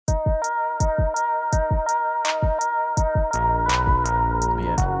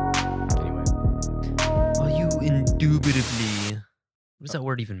Indubitably. What does that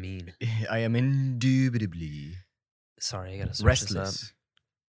word even mean? I am indubitably Sorry, I gotta search this up. restless.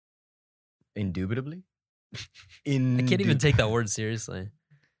 Indubitably? I can't even take that word seriously.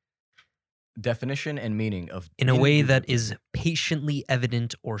 Definition and meaning of In a way that indubitably. is patiently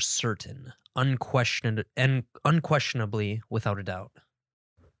evident or certain, unquestionably without a doubt.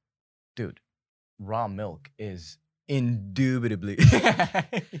 Dude, raw milk is indubitably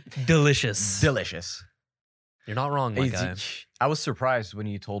Delicious. delicious. You're not wrong, my guy. I was surprised when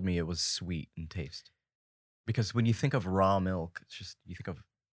you told me it was sweet in taste. Because when you think of raw milk, it's just, you think of,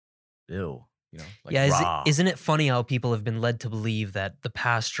 ew, you know? Like Yeah, raw. isn't it funny how people have been led to believe that the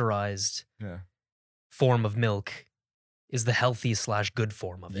pasteurized Yeah. form of milk is the healthy/good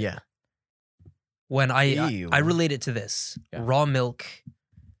form of it? Yeah. When I Ew. relate it to this, Yeah. raw milk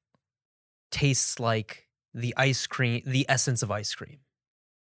tastes like the ice cream, the essence of ice cream.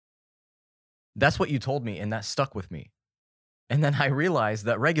 That's what you told me, and that stuck with me. And then I realized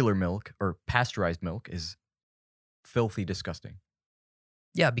that regular milk or pasteurized milk is filthy disgusting.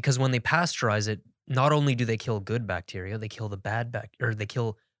 Yeah, because when they pasteurize it, not only do they kill good bacteria, they kill the bad or they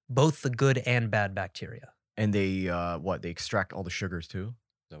kill both the good and bad bacteria. And they, they extract all the sugars too?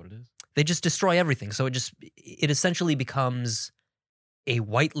 Is that what it is? They just destroy everything. So it essentially becomes a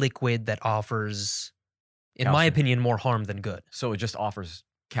white liquid that offers, in my Calcium. opinion, more harm than good. So it just offers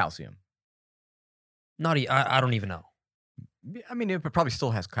calcium. I don't even know. I mean, it probably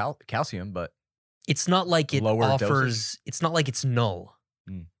still has calcium, but It's not like it Lower offers, doses? it's not like it's null.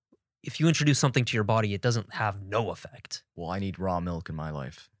 Mm. If you introduce something to your body, it doesn't have no effect. well, I need raw milk in my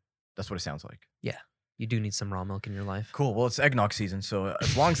life. That's what it sounds like. You do need some raw milk in your life. Cool. Well, it's eggnog season, so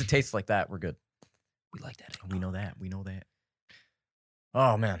as long as it tastes like that, we're good. We like that. We know that. We know that.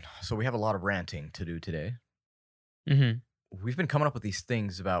 Oh, man. So we have a lot of ranting to do today. Mm-hmm. We've been coming up with these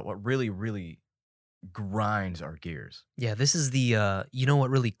things about what really, really grinds our gears. Yeah, this is the, you know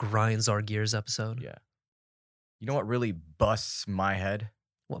what really grinds our gears episode? Yeah. You know what really busts my head?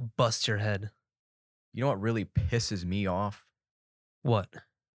 What busts your head? You know what really pisses me off? What?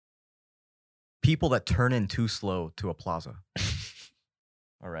 People that turn in too slow to a plaza.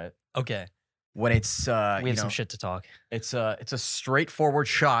 All right. Okay. When it's We have you some know, shit to talk. it's a straightforward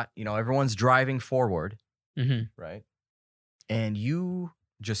shot. You know, everyone's driving forward, Mm-hmm. right? And you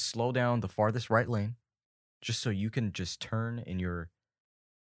just slow down the farthest right lane, just so you can just turn in your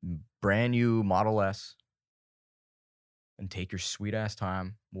brand new Model S and take your sweet ass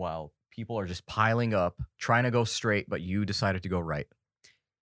time while people are just piling up, trying to go straight, but you decided to go right.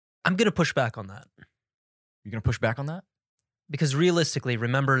 I'm going to push back on that. You're gonna push back on that? Because realistically,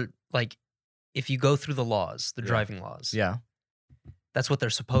 remember, like, if you go through the laws, the Yeah. driving laws, Yeah. that's what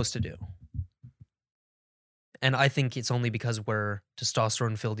they're supposed to do. And I think it's only because we're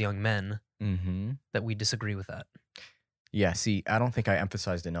testosterone-filled young men Mm-hmm. that we disagree with that. Yeah. See, I don't think I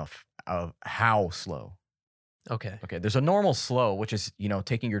emphasized enough of how slow. Okay. Okay, there's a normal slow, which is, you know,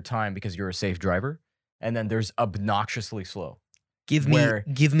 taking your time because you're a safe driver, and then there's obnoxiously slow. Give Where-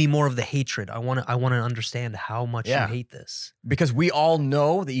 me more of the hatred. I want to understand how much Yeah. you hate this. Because we all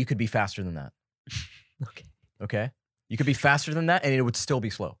know that you could be faster than that. Okay. Okay? You could be faster than that and it would still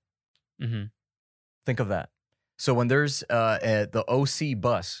be slow. Mm-hmm. Think of that. So when there's the OC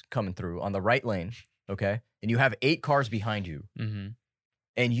bus coming through on the right lane, okay, and you have 8 cars behind you, Mm-hmm.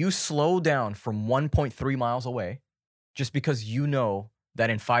 and you slow down from 1.3 miles away just because you know that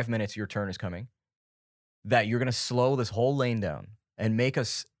in 5 minutes your turn is coming, that you're going to slow this whole lane down and make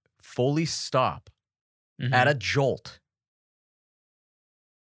us fully stop Mm-hmm. at a jolt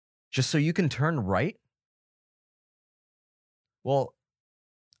just so you can turn right? Well,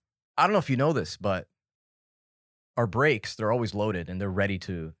 I don't know if you know this, but our brakes, they're always loaded and they're ready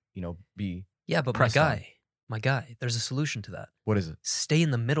to, you know, be, Yeah, but press on. my guy, there's a solution to that. what is it? Stay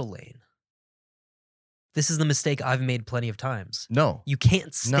in the middle lane. This is the mistake I've made plenty of times. No, You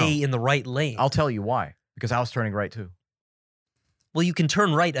can't stay in the right lane. I'll tell you why. Because I was turning right too. Well, you can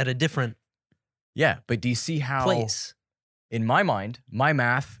turn right at a different Yeah, but do you see how, place. in my mind, my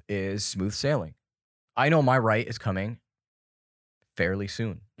math is smooth sailing. I know my right is coming fairly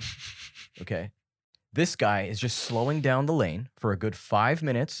soon. Okay? This guy is just slowing down the lane for a good 5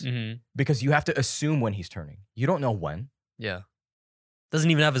 minutes Mm-hmm. because you have to assume when he's turning. You don't know when. Yeah. Doesn't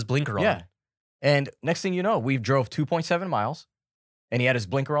even have his blinker on. Yeah. And next thing you know, we drove 2.7 miles and he had his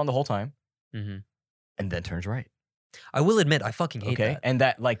blinker on the whole time Mm-hmm. and then turns right. I will admit, I fucking hate Okay. that. And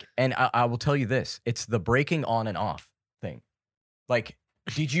that, like, and I will tell you this, it's the braking on and off thing. Like,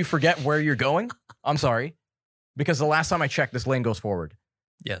 did you forget where you're going? I'm sorry. Because the last time I checked, this lane goes forward.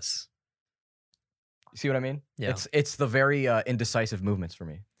 Yes. You see what I mean? Yeah. It's the very indecisive movements for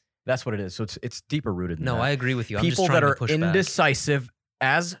me. That's what it is. So it's deeper rooted than No, that. I agree with you. I'm People just trying that to are push back. indecisive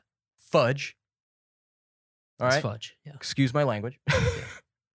as fudge. All It's right. fudge. Yeah. Excuse my language.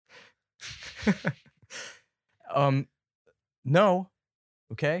 No.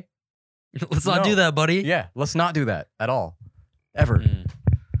 Okay. Let's not do No. that, buddy. Yeah. Let's not do that at all. Ever. Mm.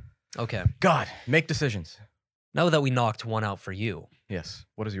 Okay. God, make decisions. Now that we knocked one out for you, Yes.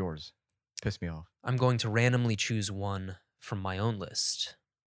 What is yours? Piss me off. I'm going to randomly choose one from my own list.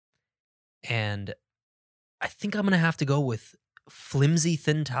 And I think I'm going to have to go with flimsy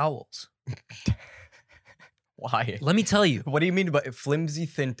thin towels. Why? Let me tell you, What do you mean by flimsy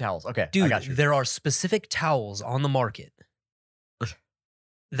thin towels? Okay, I dude, got you. there are specific towels on the market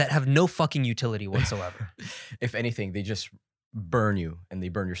that have no fucking utility whatsoever. If anything, they just burn you and they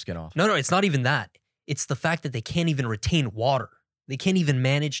burn your skin off. No, it's not even that. It's the fact that they can't even retain water. They can't even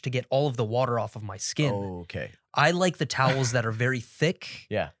manage to get all of the water off of my skin. Okay. I like the towels that are very thick,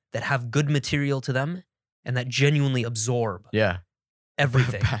 Yeah. that have good material to them, and that genuinely absorb Yeah.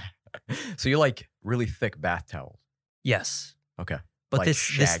 everything. So you like really thick bath towels? Yes. Okay. But Like this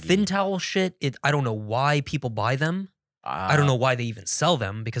shaggy. thin towel shit, I don't know why people buy them. I don't know why they even sell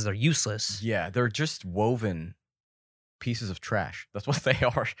them because they're useless. Yeah, they're just woven pieces of trash. That's what they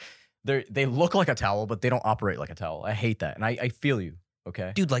are. They look like a towel, but they don't operate like a towel. I hate that, and I feel you.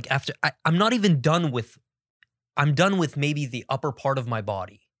 Okay. Dude, like I'm not even done with, I'm done with maybe the upper part of my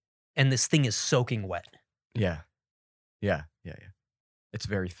body, and this thing is soaking wet. Yeah. Yeah. Yeah. Yeah. It's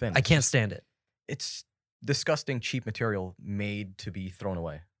very thin. I It's can't just- stand it. It's disgusting, cheap material made to be thrown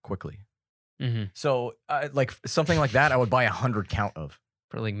away quickly. Mm-hmm. So, like something like that, I would buy 100 count of,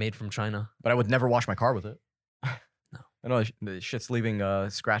 Probably made from China. but I would never wash my car with it. No. I know the shit's leaving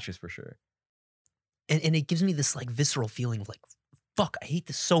scratches for sure. And it gives me this like visceral feeling of like, fuck, I hate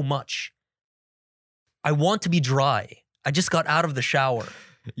this so much. I want to be dry. I just got out of the shower.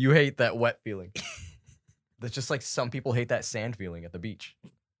 You hate that wet feeling. That's just like some people hate that sand feeling at the beach.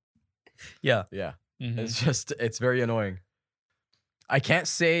 Yeah. Yeah. Mhm. It's very annoying. I can't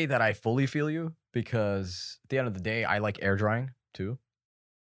say that I fully feel you because at the end of the day, I like air drying too.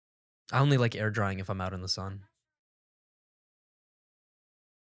 I only like air drying if I'm out in the sun.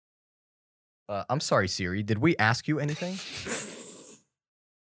 I'm sorry, Siri. Did we ask you anything?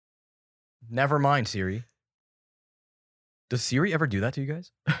 Never mind, Siri. Does Siri ever do that to you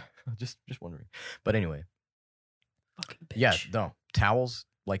guys? just wondering. But anyway, Fucking bitch. yeah, no. Towels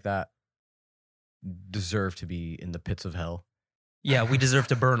like that deserve to be in the pits of hell. Yeah, we deserve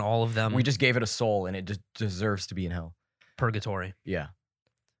to burn all of them. We just gave it a soul and it just deserves to be in hell. purgatory. Yeah.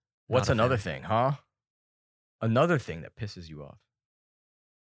 What's Not a another fan. thing, huh? Another thing that pisses you off.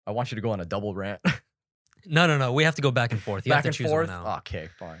 I want you to go on a double rant. No. We have to go back and forth. You Back have to and choose forth. one now. Okay,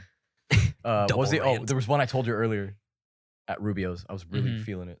 fine. What was the? Double Oh, rant. there was one I told you earlier at Rubio's. I was really Mhm.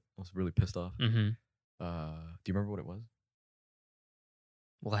 feeling it. I was really pissed off. Mm-hmm. Do you remember what it was?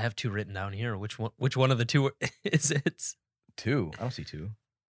 Well, I have two written down here. Which one of the two is it? Two. I don't see two.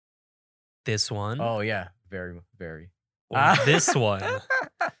 This one Oh yeah, very. or this one?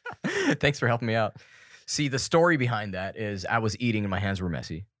 Thanks for helping me out. See, the story behind that is I was eating and my hands were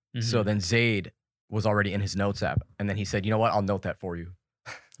messy. So Mhm. then Zaid was already in his notes app, and then he said, "You know what? I'll note that for you."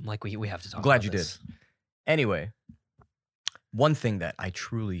 I'm like, we have to talk. Glad about you did. this. Anyway, one thing that I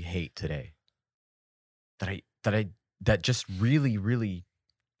truly hate today, that just really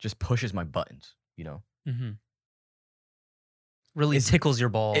just pushes my buttons, you know, Mm-hmm. Really Is- tickles your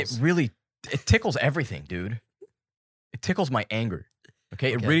balls. it tickles everything, dude. It tickles my anger.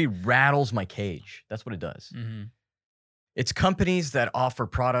 Okay, it Okay. really rattles my cage. That's what it does. Mm-hmm. It's companies that offer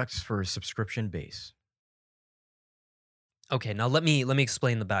products for a subscription base. Okay, now let me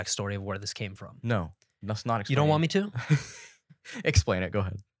explain the backstory of where this came from. No, that's not. You don't want me to? Explain it. Go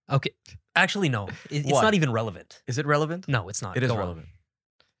ahead. Okay, actually, no. It's What? not even relevant. Is it relevant? No, it's not. It is Go on. relevant.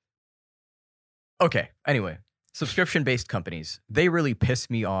 Okay, anyway, subscription-based companies, they really piss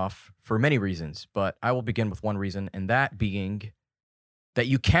me off for many reasons, but I will begin with one reason, and that being that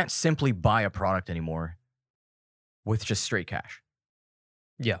you can't simply buy a product anymore with just straight cash.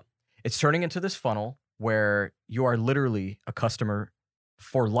 Yeah. It's turning into this funnel where you are literally a customer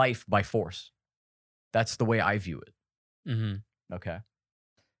for life by force. That's the way I view it. Mm-hmm. Okay.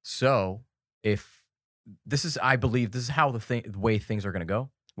 So if this is, I believe this is how the way things are going to go.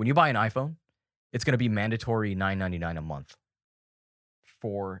 When you buy an iPhone, it's going to be mandatory $9.99 a month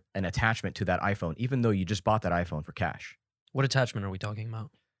for an attachment to that iPhone, even though you just bought that iPhone for cash. What attachment are we talking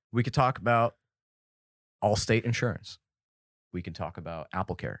about? We could talk about Allstate Insurance. We can talk about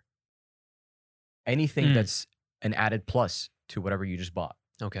Apple Care. Anything Mm. that's an added plus to whatever you just bought.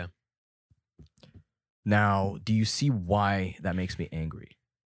 Okay. Now, do you see why that makes me angry?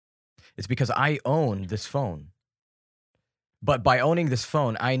 It's because I own this phone. But by owning this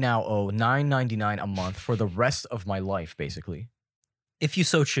phone, I now owe $9.99 a month for the rest of my life, basically, If you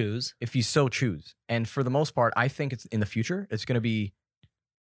so choose. if you so choose. And for the most part, I think it's in the future, it's going to be,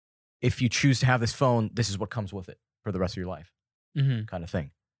 if you choose to have this phone, this is what comes with it for the rest of your life, Mm-hmm. kind of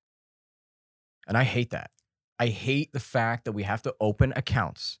thing. And I hate that. I hate the fact that we have to open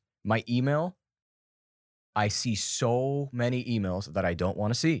accounts. My email, I see so many emails that I don't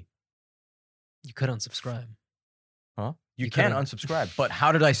want to see. You could unsubscribe. Huh? You You can couldn't- unsubscribe, but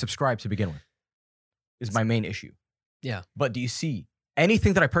how did I subscribe to begin with? Is my main issue. Yeah. But do you see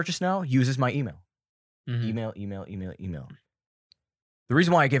anything that I purchase now uses my email? Mhm. Email. The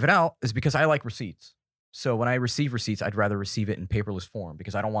reason why I give it out is because I like receipts. So when I receive receipts, I'd rather receive it in paperless form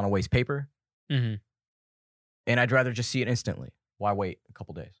because I don't want to waste paper, Mhm. and I'd rather just see it instantly. Why wait a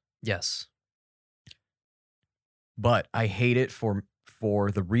couple days? Yes. But I hate it for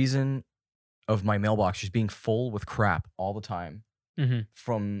the reason of my mailbox just being full with crap all the time Mhm.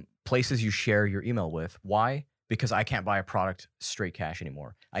 from places you share your email with. Why? Because I can't buy a product straight cash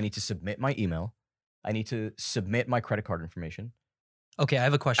anymore. I need to submit my email. I need to submit my credit card information Okay, I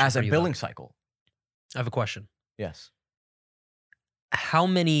have a question as for a you, though. billing cycle. I have a question. Yes. How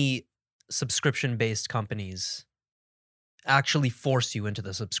many subscription-based companies actually force you into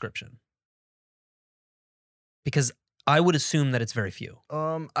the subscription? Because I would assume that it's very few.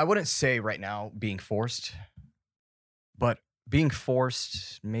 I wouldn't say right now being forced, but being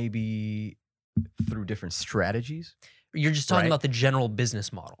forced maybe through different strategies. You're just talking Right. about the general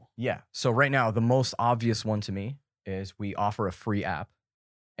business model. Yeah. So right now, the most obvious one to me is we offer a free app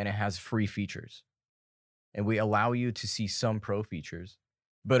and it has free features. And we allow you to see some pro features.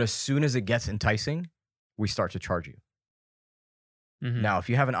 But as soon as it gets enticing, we start to charge you. Mhm. Now, if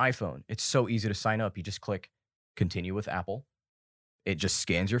you have an iPhone, it's so easy to sign up. You just click continue with Apple. It just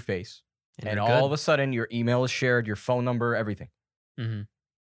scans your face. And you're all of good. a sudden, your email is shared, your phone number, everything. Mhm.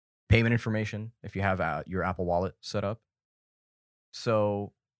 Payment information if you have your Apple Wallet set up.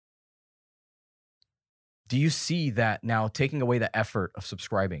 So, do you see that now taking away the effort of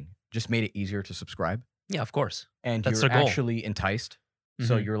subscribing just made it easier to subscribe? Yeah, of course. And That's you're their goal. actually enticed.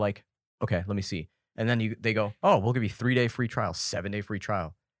 So Mhm. you're like, okay, let me see. And then they go, oh, we'll give you 3-day free trial, 7-day free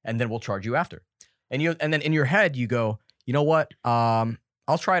trial, and then we'll charge you after. And then in your head you go, you know what?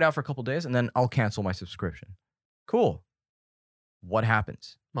 I'll try it out for a couple days and then I'll cancel my subscription. Cool. What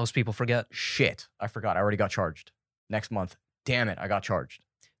happens? Most people forget. Shit, I forgot. I already got charged. Next month, damn it, I got charged.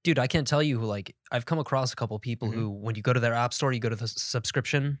 Dude, I can't tell you who, like, I've come across a couple people Mhm. who, when you go to their app store, you go to the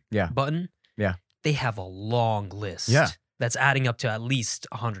subscription Yeah. button. Yeah. They have a long list. Yeah. That's adding up to at least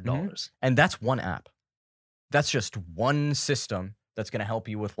 $100. And that's one app. That's just one system that's going to help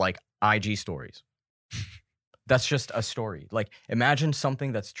you with like IG stories. That's just a story. Like imagine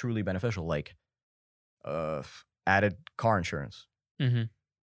something that's truly beneficial, like added car insurance. Mm-hmm.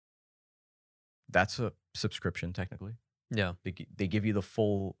 That's a subscription technically. Yeah. They give you the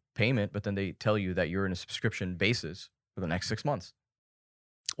full payment, but then they tell you that you're in a subscription basis for the next 6 months.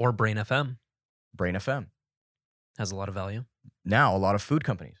 Or Brain FM Brain FM. has a lot of value. Now, a lot of food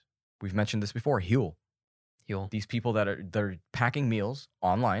companies. We've mentioned this before. Huel. You'll. These people they're packing meals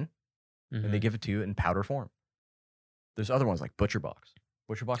online and they give it to you in powder form. There's other ones like ButcherBox.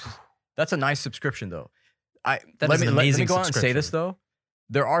 ButcherBox is, that's a nice subscription though. That let is me an let me amazing go on and say this subscription. though.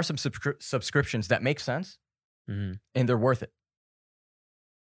 There are some subscriptions that make sense Mm-hmm. and they're worth it.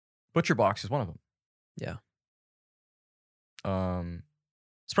 ButcherBox is one of them. Yeah. Um,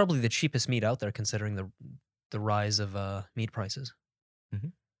 It's probably the cheapest meat out there, considering the rise of meat prices.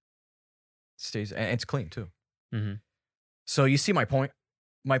 stays and it's clean too. Mm-hmm. So you see my point.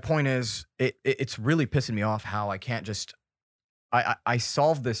 My point is it's really pissing me off how I can't just I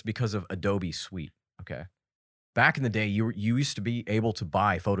solved this because of Adobe Suite. Okay. Back in the day, you used to be able to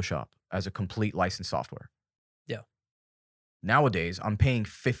buy Photoshop as a complete licensed software. Yeah. Nowadays, I'm paying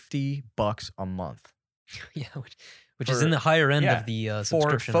 $50 a month Yeah, which is For- in the higher end yeah, of the for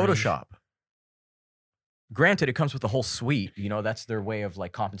subscription range. Photoshop. Granted, it comes with the whole suite. You know, that's their way of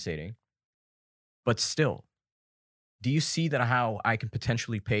like compensating. But still, do you see that how I can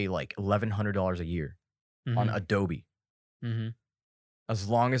potentially pay like $1,100 a year on Mhm. Adobe Mhm. as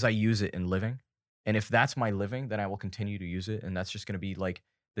long as I use it in living? And if that's my living, then I will continue to use it. And that's just going to be like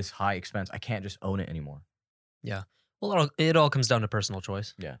this high expense. I can't just own it anymore. Well, it all comes down to personal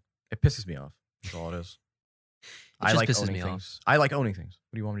choice. It pisses me off. That's all it is. I just like pisses owning me off. things. I like owning things.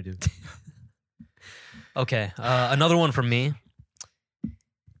 What do you want me to do? Okay, another one from me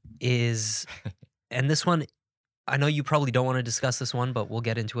is, and this one, I know you probably don't want to discuss this one, but we'll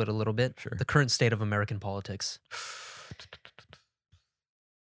get into it a little bit. Sure. The current state of American politics.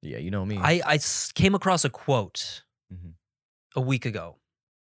 Yeah, you know me. Came across a quote Mhm. a week ago.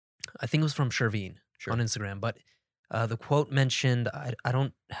 I think it was from Sherveen Sure. on Instagram, but the quote mentioned, I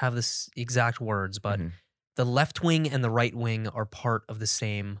don't have this exact words, but Mhm. the left wing and the right wing are part of the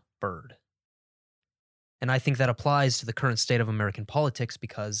same bird. And I think that applies to the current state of American politics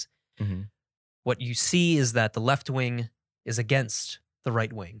because Mhm. what you see is that the left wing is against the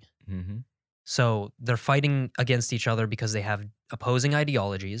right wing. Mhm. So they're fighting against each other because they have opposing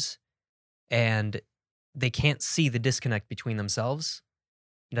ideologies and they can't see the disconnect between themselves.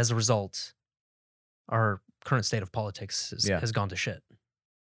 And as a result, our current state of politics Yeah. has gone to shit.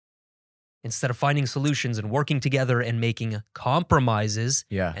 Instead of finding solutions and working together and making compromises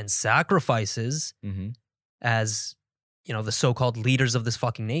Yeah. and sacrifices Mhm. as, the so-called leaders of this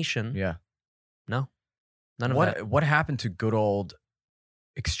fucking nation, Yeah. no, none of that. What happened to good old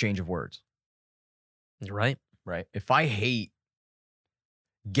exchange of words, You're right. right? If I hate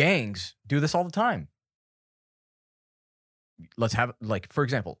gangs do this all the time. Let's have, like, for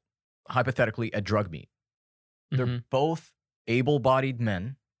example, hypothetically, a drug meet. They're Mhm. both able-bodied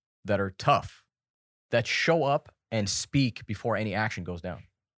men that are tough, that show up and speak before any action goes down.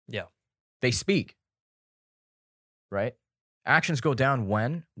 Yeah. They speak, right? Actions go down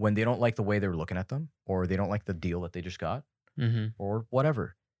when they don't like the way they're looking at them, or they don't like the deal that they just got, Mhm. or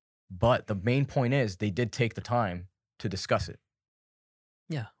whatever. But the main point is they did take the time to discuss it.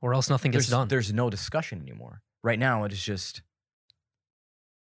 Yeah, or else nothing gets done. There's no discussion anymore. Right now, it is just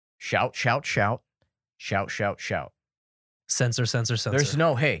shout, shout, shout, shout, shout, shout. Censor, censor, censor. There's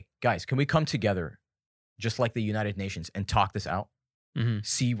no, hey, guys, can we come together just like the United Nations and talk this out? Mhm.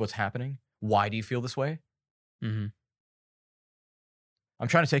 See what's happening? Why do you feel this way? Mhm. I'm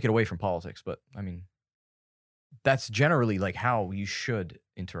trying to take it away from politics, but I mean, that's generally like how you should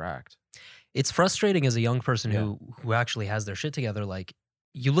interact. It's frustrating as a young person Yeah. who actually has their shit together. Like,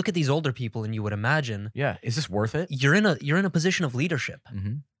 you look at these older people and you would imagine Yeah. Is this worth it? you're in a position of leadership.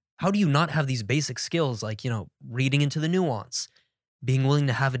 Mm-hmm. How do you not have these basic skills like, reading into the nuance, being willing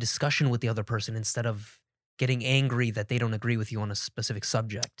to have a discussion with the other person instead of getting angry that they don't agree with you on a specific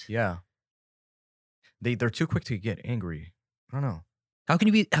subject? Yeah. They're too quick to get angry. I don't know. How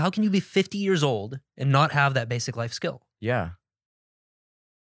can you be 50 years old and not have that basic life skill? Yeah.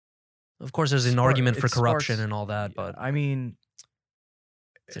 Of course, there's an argument for it sparks- corruption and all that, but I mean,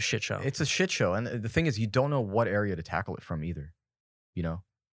 it's a shit show. it's a shit show. And the thing is, you don't know what area to tackle it from either. You know,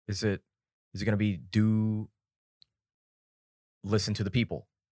 is it going to be listen to the people,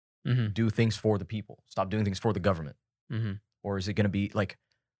 Mhm. do things for the people, stop doing things for the government? Mhm. Or is it going to be like,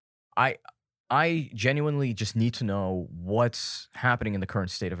 I genuinely just need to know what's happening in the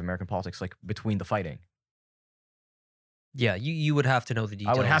current state of American politics, like between the fighting. Yeah, you would have to know the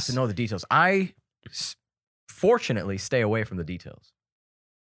details. I would have to know the details. Fortunately stay away from the details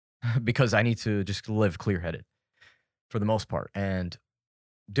because I need to just live clear-headed for the most part. And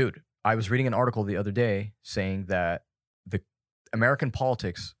dude, I was reading an article the other day saying that the American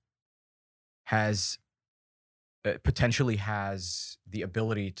politics potentially has the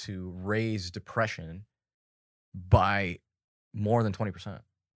ability to raise depression by more than 20%.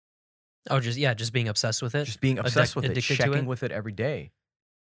 Oh, just being obsessed with it. Just being obsessed with it, addicted to checking it? with it every day.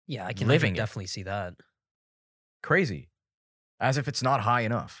 Yeah, I can living it. definitely see that. Crazy. As if it's not high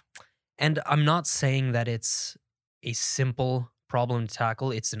enough. And I'm not saying that it's a simple problem to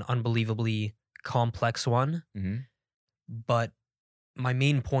tackle. It's an unbelievably complex one. Mm-hmm. But my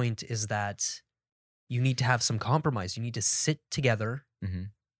main point is that you need to have some compromise. You need to sit together Mm-hmm.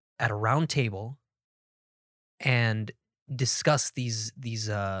 at a round table and discuss these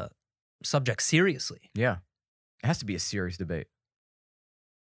subjects seriously. Yeah. It has to be a serious debate.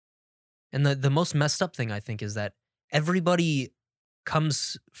 And the most messed up thing, I think, is that everybody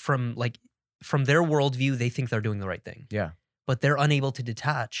comes from their worldview, they think they're doing the right thing. Yeah. But they're unable to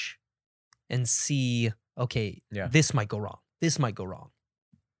detach and see, okay, Yeah. this might go wrong. This might go wrong.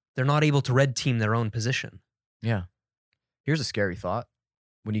 They're not able to red team their own position. Yeah. Here's a scary thought.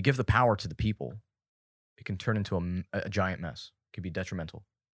 When you give the power to the people, it can turn into a giant mess. It could be detrimental.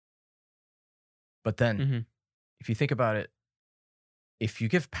 But then, Mhm. if you think about it, if you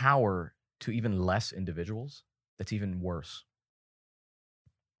give power to even less individuals, that's even worse.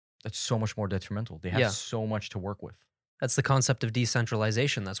 That's so much more detrimental. They have Yeah. so much to work with. That's the concept of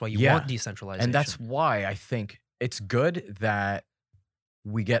decentralization. That's why you Yeah. want decentralization. And that's why I think it's good that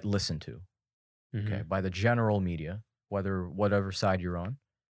we get listened to, Mhm. okay, by the general media, whatever side you're on.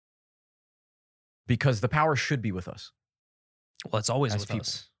 Because the power should be with us. Well, it's always as with people.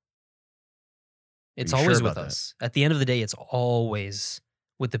 us. It's you sure always about with that? us. At the end of the day, it's always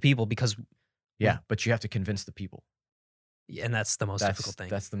with the people because Yeah, but you have to convince the people. And that's the most difficult thing.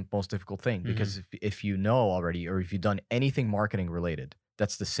 That's the most difficult thing because if you know already or if you've done anything marketing related,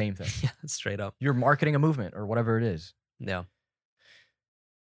 that's the same thing. Yeah, straight up. You're marketing a movement or whatever it is. Yeah.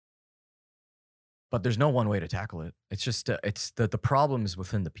 But there's no one way to tackle it. It's just the problem is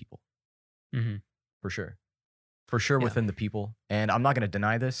within the people. Mm-hmm. For sure. For sure Yeah. within the people. And I'm not going to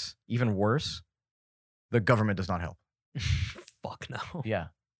deny this. Even worse, the government does not help. Fuck no. Yeah.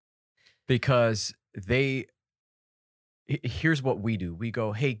 Because here's what we do. We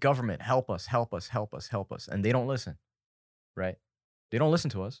go, hey, government, help us, help us, help us, help us. And they don't listen, right? They don't listen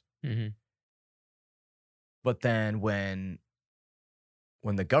to us. Mm-hmm. But then when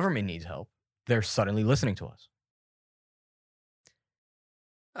the government needs help, they're suddenly listening to us.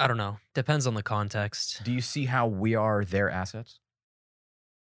 I don't know. Depends on the context. Do you see how we are their assets?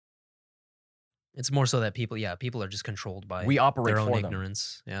 It's more so that people are just controlled by We operate their own for them.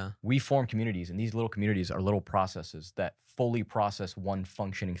 ignorance. Yeah. We form communities, and these little communities are little processes that fully process one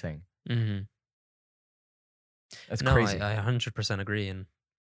functioning thing. Mm-hmm. That's No, crazy. I 100% agree. And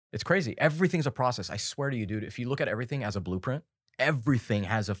It's crazy. Everything's a process. I swear to you, dude. If you look at everything as a blueprint, everything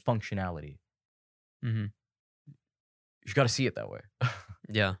has a functionality. mm-hmm. You got to see it that way.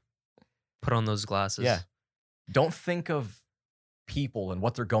 Yeah. Put on those glasses. Yeah. Don't think of people and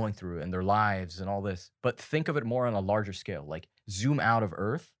what they're going through and their lives and all this, but think of it more on a larger scale. Like zoom out of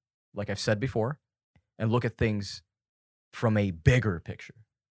Earth, like I've said before, and look at things from a bigger picture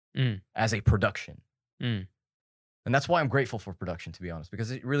as a production. Mm. And that's why I'm grateful for production, to be honest,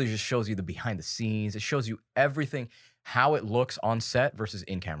 because it really just shows you the behind the scenes. It shows you everything, how it looks on set versus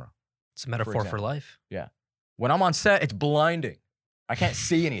in camera. It's a metaphor for life. When I'm on set, it's blinding. I can't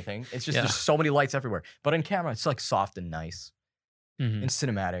see anything. It's just there's so many lights everywhere. But in camera, it's like soft and nice Mm-hmm. and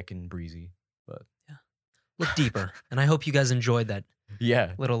cinematic and breezy. Look deeper. And I hope you guys enjoyed that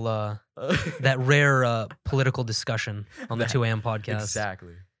Yeah. little, that rare political discussion on the 2AM podcast.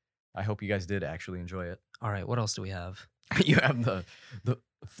 Exactly. I hope you guys did actually enjoy it. All right. What else do we have? You have the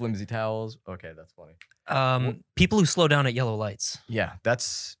flimsy towels. Okay, that's funny. People who slow down at yellow lights. Yeah,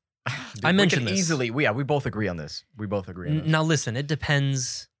 that's. I mentioned this. Easily. We both agree on this. We both agree on this. Now, listen, it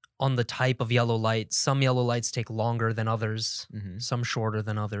depends on the type of yellow light. Some yellow lights take longer than others, some shorter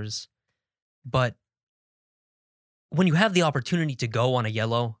than others. But when you have the opportunity to go on a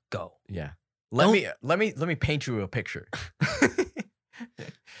yellow, go. Yeah. Let me paint you a picture.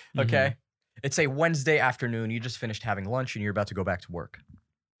 Okay. It's a Wednesday afternoon. You just finished having lunch and you're about to go back to work.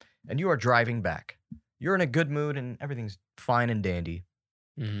 And you are driving back. You're in a good mood and everything's fine and dandy.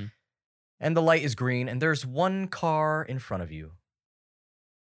 Mm-hmm. And the light is green and there's one car in front of you.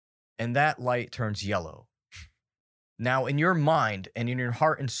 And that light turns yellow. Now, in your mind and in your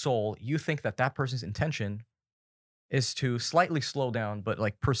heart and soul, you think that that person's intention is to slightly slow down, but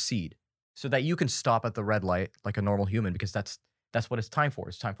like proceed so that you can stop at the red light like a normal human, because that's what it's time for.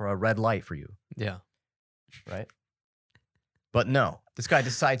 It's time for a red light for you, Yeah. right? But no, this guy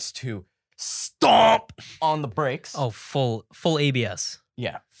decides to stomp on the brakes. Oh, full ABS.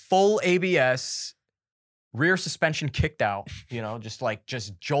 Yeah, full ABS, rear suspension kicked out,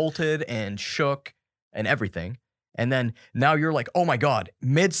 just jolted and shook and everything. And then now you're like, oh my God,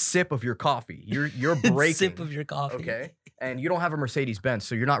 mid sip of your coffee. You're braking. Sip of your coffee. Okay. And you don't have a Mercedes-Benz,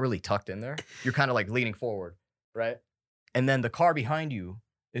 so you're not really tucked in there. You're kind of like leaning forward, right? And then the car behind you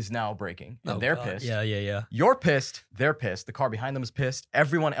is now braking. And they're pissed. Yeah. You're pissed. They're pissed. The car behind them is pissed.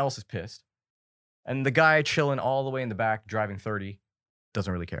 Everyone else is pissed. And the guy chilling all the way in the back, driving 30,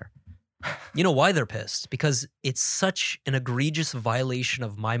 doesn't really care. You know why they're pissed? Because it's such an egregious violation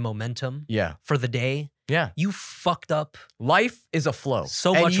of my momentum Yeah. for the day. Yeah. You fucked up. Life is a flow.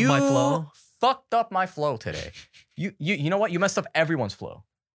 So And much of my flow. You fucked up my flow today. You know what? You messed up everyone's flow.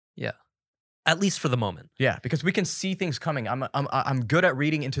 At least for the moment. Yeah, because we can see things coming. I'm good at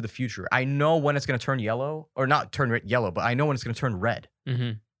reading into the future. I know when it's going to turn yellow, or not turn yellow, but I know when it's going to turn red.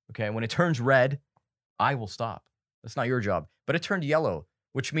 Mm-hmm. Okay, when it turns red, I will stop. That's not your job. But it turned yellow,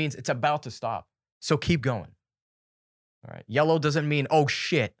 which means it's about to stop. So keep going. All right. Yellow doesn't mean, oh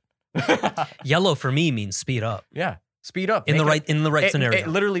shit. Yellow for me means speed up. Yeah, speed up In the Make right it, scenario. It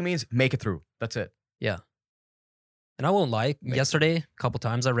literally means make it through. That's it. And I won't lie. Make it Yesterday, a couple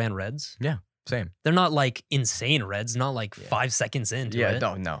times I ran reds. Same. They're not like insane reds, not like Yeah. 5 seconds into Yeah,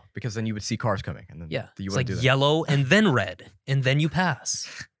 it. no, because then you would see cars coming, and then Yeah. you It's wouldn't like do that. yellow and then red, and then you pass.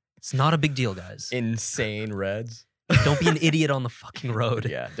 It's not a big deal, guys. Insane reds. Don't be an idiot on the fucking road.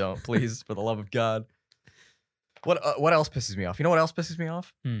 Yeah, don't, please, for the love of God. What else pisses me off? You know what else pisses me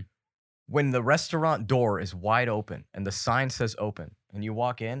off? Hmm. When the restaurant door is wide open and the sign says open, And you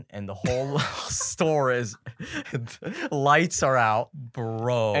walk in, and the whole store is lights are out,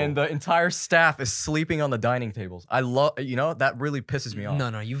 Bro. and the entire staff is sleeping on the dining tables. I love, that really pisses me off.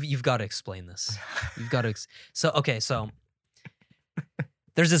 No, you've got to explain this. You've got to. So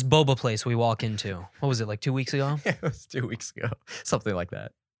there's this boba place we walk into. What was it, like 2 weeks ago? It was 2 weeks ago, something like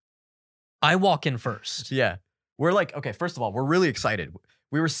that. I walk in first. Yeah, we're like, okay. First of all, we're really excited.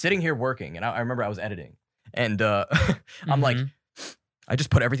 We were sitting here working, and I remember I was editing, and I'm like. Mhm. I just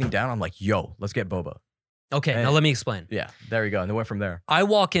put everything down. I'm like, yo, let's get boba. Okay, And- now let me explain. Yeah, there you go. And then went from there. I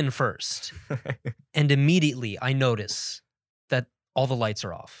walk in first, and immediately I notice that all the lights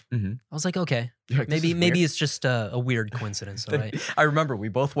are off. Mhm. I was like, okay, You're like, "This maybe is weird." it's just a weird coincidence, all right? I remember we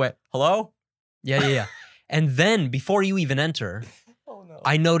both went, hello? Yeah. And then before you even enter, Oh, no.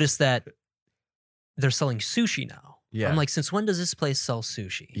 I noticed that they're selling sushi now. Yeah. I'm like, since when does this place sell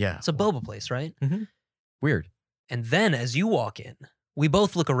sushi? Yeah. It's a boba place, right? Weird. And then as you walk in, we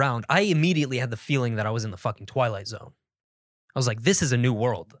both look around. I immediately had the feeling that I was in the fucking Twilight Zone. I was like, this is a new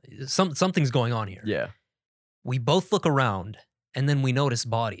world. Something's going on here. Yeah. We both look around, and then we notice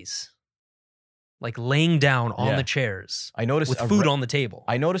bodies, like laying down on Yeah. the chairs I noticed with a food re- on the table.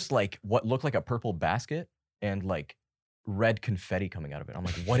 I noticed like what looked like a purple basket and like red confetti coming out of it. I'm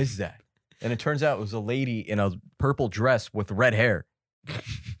like, what is that? And it turns out it was a lady in a purple dress with red hair.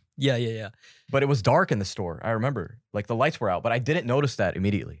 Yeah. But it was dark in the store. I remember. Like the lights were out, but I didn't notice that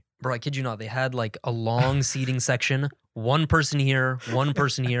immediately. Bro, I kid you not. They had like a long seating section. One person here, one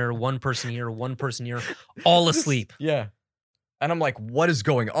person here, one person here, one person here, all asleep. Yeah. And I'm like, what is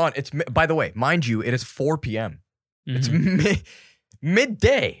going on? By the way, mind you, it is 4 p.m. It's Mhm.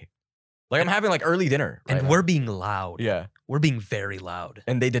 midday. Like I'm having like early dinner. And right we're now. being loud. Yeah. We're being very loud.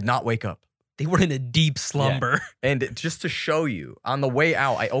 And they did not wake up. They were in a deep slumber. And just to show you, on the way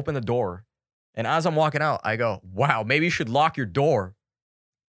out, I open the door. And as I'm walking out, I go, wow, maybe you should lock your door.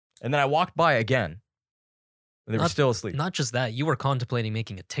 And then I walked by again. And they were still asleep. Not just that, you were contemplating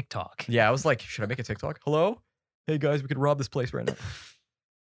making a TikTok. Yeah, I was like, should I make a TikTok? Hello? Hey guys, we could rob this place right now.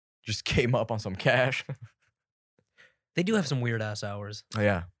 Just came up on some cash. They do have some weird ass hours. Oh,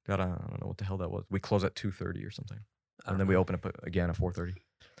 yeah. I don't know what the hell that was. We close at 2:30 or something. And then we open up again at 4:30.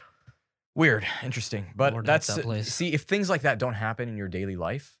 Weird. Interesting. But Lord, that's, that place. see, if things like that don't happen in your daily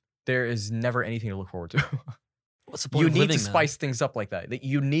life, there is never anything to look forward to. What's the point You of need living, to spice things up like that.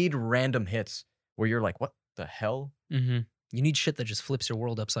 You need random hits where you're like, what the hell? Mm-hmm. You need shit that just flips your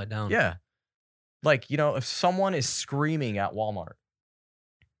world upside down. Yeah. Like, if someone is screaming at Walmart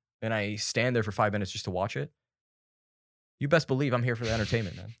and I stand there for 5 minutes just to watch it, you best believe I'm here for the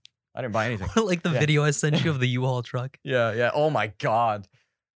entertainment, man. I didn't buy anything. Like the Yeah. video I sent you of the U-Haul truck. Yeah. Oh my God.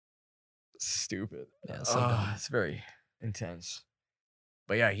 Stupid. Yeah, so dumb. It's very intense.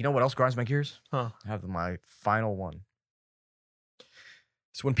 But yeah, you know what else grinds my gears? Huh. I have my final one.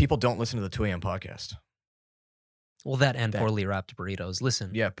 It's when people don't listen to the 2 a.m. podcast. Well, that and That- poorly wrapped burritos.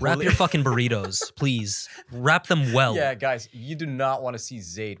 Listen, Yeah, wrap poorly- your fucking burritos, please. Wrap them well. Yeah, guys, you do not want to see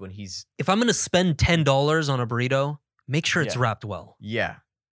Zayd when he's. If I'm gonna spend $10 on a burrito, make sure it's Yeah. wrapped well. Yeah.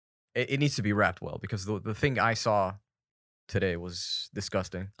 It needs to be wrapped well because the thing I saw today was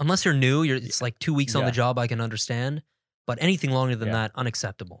disgusting. Unless you're new, it's like 2 weeks on Yeah. the job. I can understand, but anything longer than Yeah. that,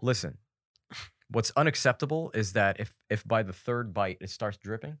 unacceptable. Listen, what's unacceptable is that if by the third bite it starts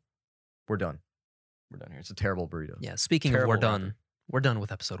dripping, we're done. We're done here. It's a terrible burrito. Yeah. Speaking of, Terrible we're done. wrapper. We're done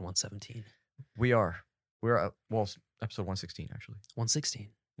with episode 117. We're episode 116 actually.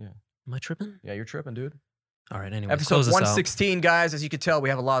 116. Yeah. Am I tripping? Yeah, you're tripping, dude. All right. Anyway, Episode close us out. 116, guys. As you can tell, we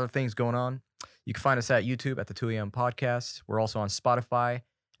have a lot of things going on. You can find us at YouTube at the 2 a.m. podcast. We're also on Spotify,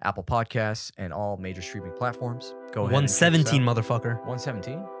 Apple Podcasts, and all major streaming platforms. Go ahead. 117, and check us motherfucker. out.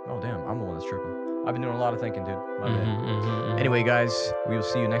 117? Oh, damn. I'm the one that's tripping. I've been doing a lot of thinking, dude. My bad. Mhm, mhm. Anyway, guys, we will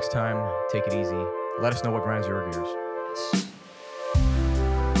see you next time. Take it easy. Let us know what grinds your gears. Yes.